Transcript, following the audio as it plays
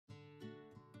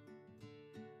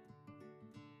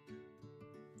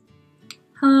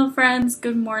Hello friends,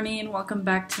 good morning. Welcome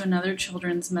back to another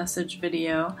children's message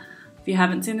video. If you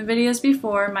haven't seen the videos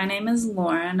before, my name is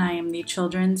Lauren. I am the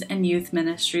Children's and Youth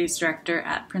Ministries Director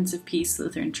at Prince of Peace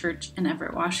Lutheran Church in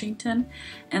Everett, Washington,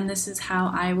 and this is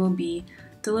how I will be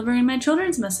delivering my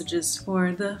children's messages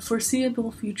for the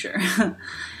foreseeable future.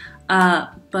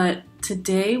 But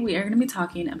today we are going to be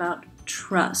talking about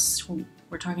trust.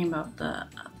 We're talking about the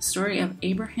story of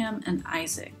Abraham and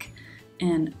Isaac,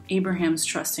 and Abraham's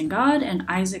trust in God and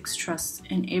Isaac's trust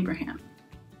in Abraham.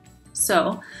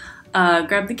 So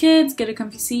grab the kids, get a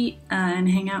comfy seat, and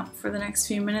hang out for the next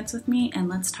few minutes with me, and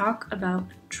let's talk about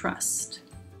trust.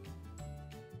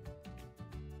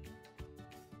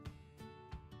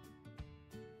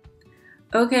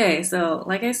 Okay, so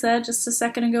like I said just a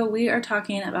second ago, we are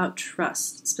talking about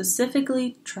trust,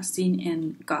 specifically trusting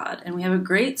in God. And we have a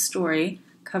great story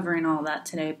covering all that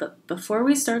today. But before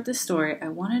we start the story, I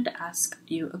wanted to ask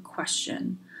you a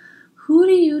question. Who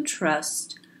do you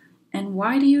trust, and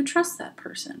why do you trust that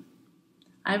person?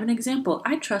 I have an example.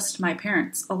 I trust my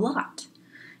parents a lot.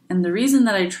 And the reason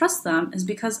that I trust them is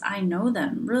because I know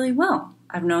them really well.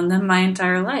 I've known them my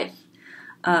entire life.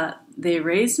 They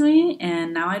raised me,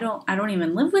 and now I don't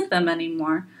even live with them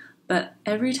anymore, but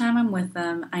every time I'm with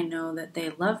them, I know that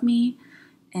they love me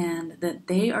and that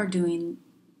they are doing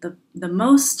the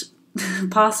most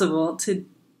possible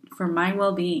for my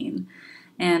well-being.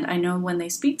 And I know when they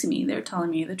speak to me, they're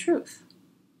telling me the truth.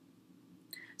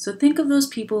 So think of those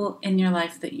people in your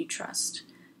life that you trust.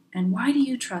 And why do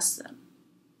you trust them?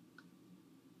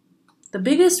 The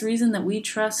biggest reason that we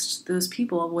trust those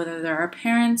people, whether they're our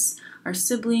parents, our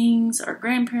siblings, our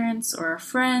grandparents, or our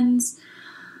friends,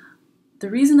 the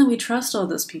reason that we trust all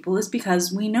those people is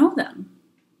because we know them,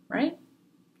 right?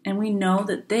 And we know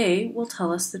that they will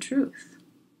tell us the truth.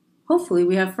 Hopefully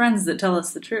we have friends that tell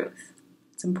us the truth.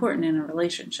 It's important in a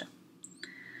relationship.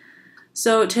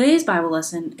 So today's Bible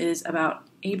lesson is about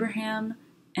Abraham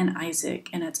and Isaac,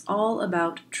 and it's all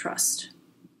about trust.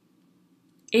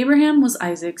 Abraham was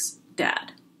Isaac's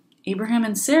dad. Abraham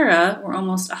and Sarah were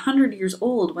almost 100 years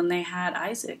old when they had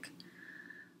Isaac.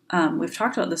 We've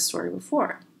talked about this story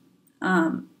before.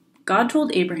 God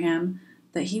told Abraham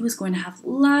that he was going to have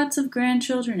lots of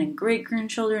grandchildren and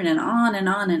great-grandchildren and on and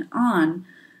on and on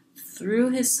through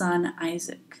his son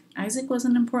Isaac. Isaac was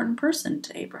an important person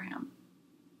to Abraham.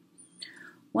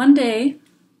 One day,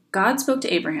 God spoke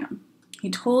to Abraham.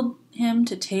 He told him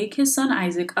to take his son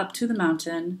Isaac up to the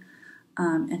mountain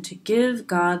and to give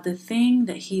God the thing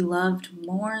that he loved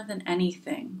more than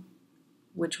anything,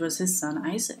 which was his son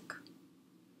Isaac.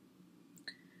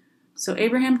 So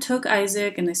Abraham took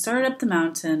Isaac and they started up the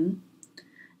mountain.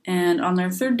 And on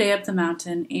their third day up the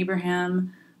mountain,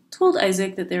 Abraham told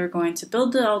Isaac that they were going to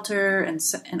build the altar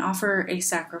and offer a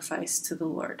sacrifice to the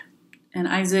Lord. And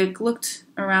Isaac looked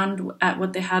around at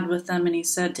what they had with them, and he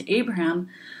said to Abraham,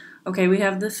 "Okay, we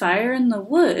have the fire and the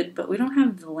wood, but we don't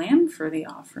have the lamb for the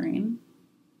offering."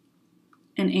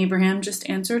 And Abraham just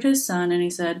answered his son, and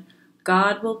he said,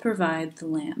 "God will provide the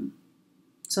lamb."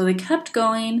 So they kept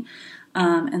going,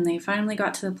 and they finally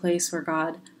got to the place where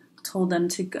God told them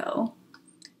to go.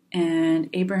 And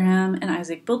Abraham and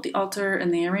Isaac built the altar,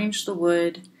 and they arranged the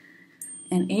wood.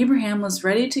 And Abraham was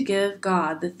ready to give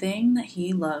God the thing that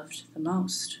he loved the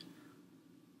most.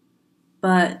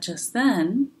 But just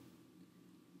then,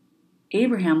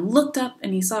 Abraham looked up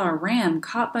and he saw a ram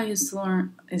caught by his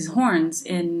horns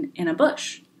in a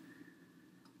bush.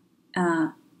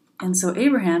 And so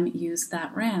Abraham used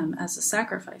that ram as a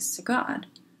sacrifice to God.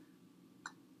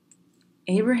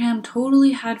 Abraham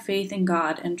totally had faith in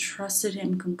God and trusted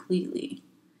him completely,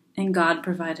 and God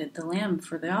provided the lamb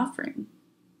for the offering.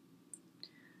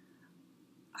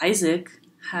 Isaac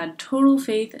had total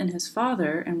faith in his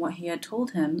father and what he had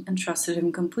told him and trusted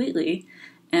him completely,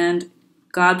 and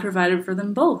God provided for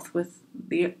them both with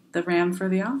the ram for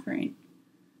the offering,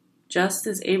 just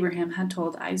as Abraham had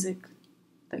told Isaac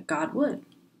that God would.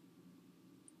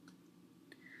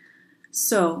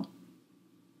 So,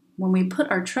 when we put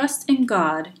our trust in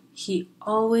God, he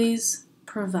always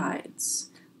provides.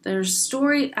 There's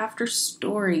story after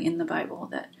story in the Bible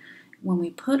that when we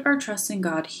put our trust in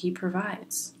God, he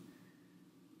provides.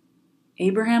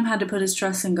 Abraham had to put his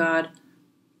trust in God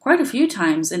quite a few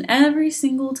times, and every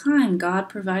single time God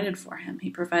provided for him. He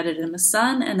provided him a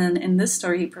son, and then in this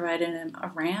story he provided him a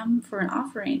ram for an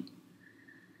offering.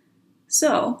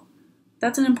 So,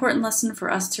 that's an important lesson for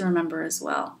us to remember as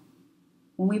well.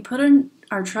 When we put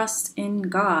our trust in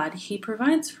God, he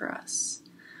provides for us.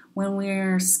 When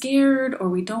we're scared or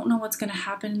we don't know what's going to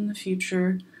happen in the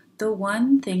future, the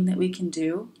one thing that we can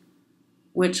do,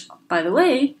 which, by the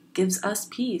way, gives us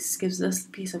peace, gives us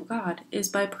the peace of God, is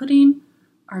by putting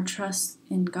our trust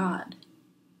in God.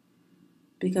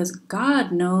 Because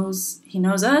God knows, He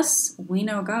knows us, we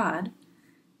know God,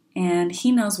 and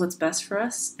He knows what's best for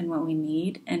us and what we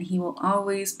need, and He will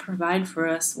always provide for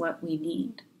us what we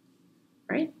need,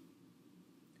 right?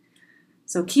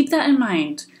 So keep that in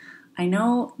mind. I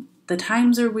know the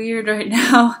times are weird right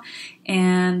now,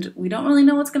 and we don't really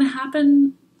know what's going to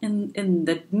happen in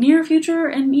the near future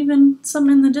and even some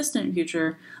in the distant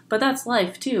future, but that's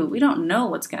life too. We don't know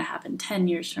what's going to happen 10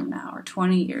 years from now or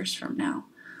 20 years from now.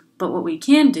 But what we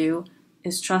can do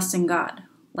is trust in God,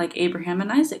 like Abraham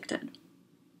and Isaac did.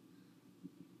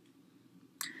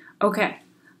 Okay,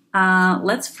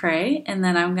 let's pray, and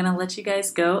then I'm going to let you guys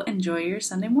go enjoy your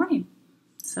Sunday morning.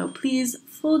 So please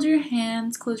fold your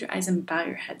hands, close your eyes, and bow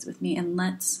your heads with me, and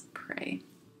let's pray.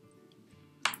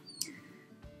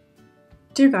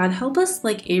 Dear God, help us,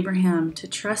 like Abraham, to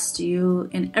trust you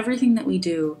in everything that we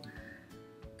do,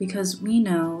 because we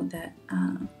know that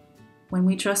when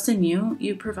we trust in you,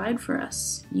 you provide for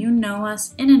us. You know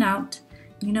us in and out.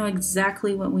 You know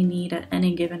exactly what we need at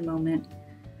any given moment.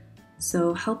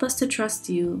 So help us to trust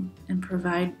you and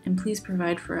please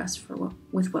provide for us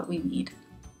with what we need.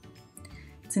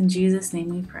 It's in Jesus' name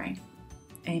we pray.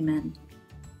 Amen.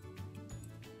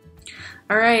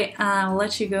 All right, I'll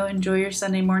let you go enjoy your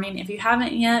Sunday morning. If you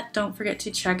haven't yet, don't forget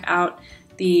to check out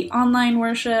the online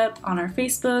worship on our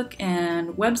Facebook and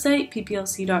website,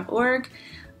 pplc.org.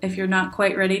 If you're not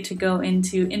quite ready to go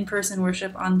into in-person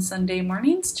worship on Sunday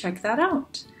mornings, check that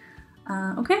out.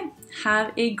 Okay,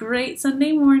 have a great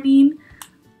Sunday morning.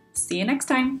 See you next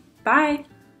time. Bye.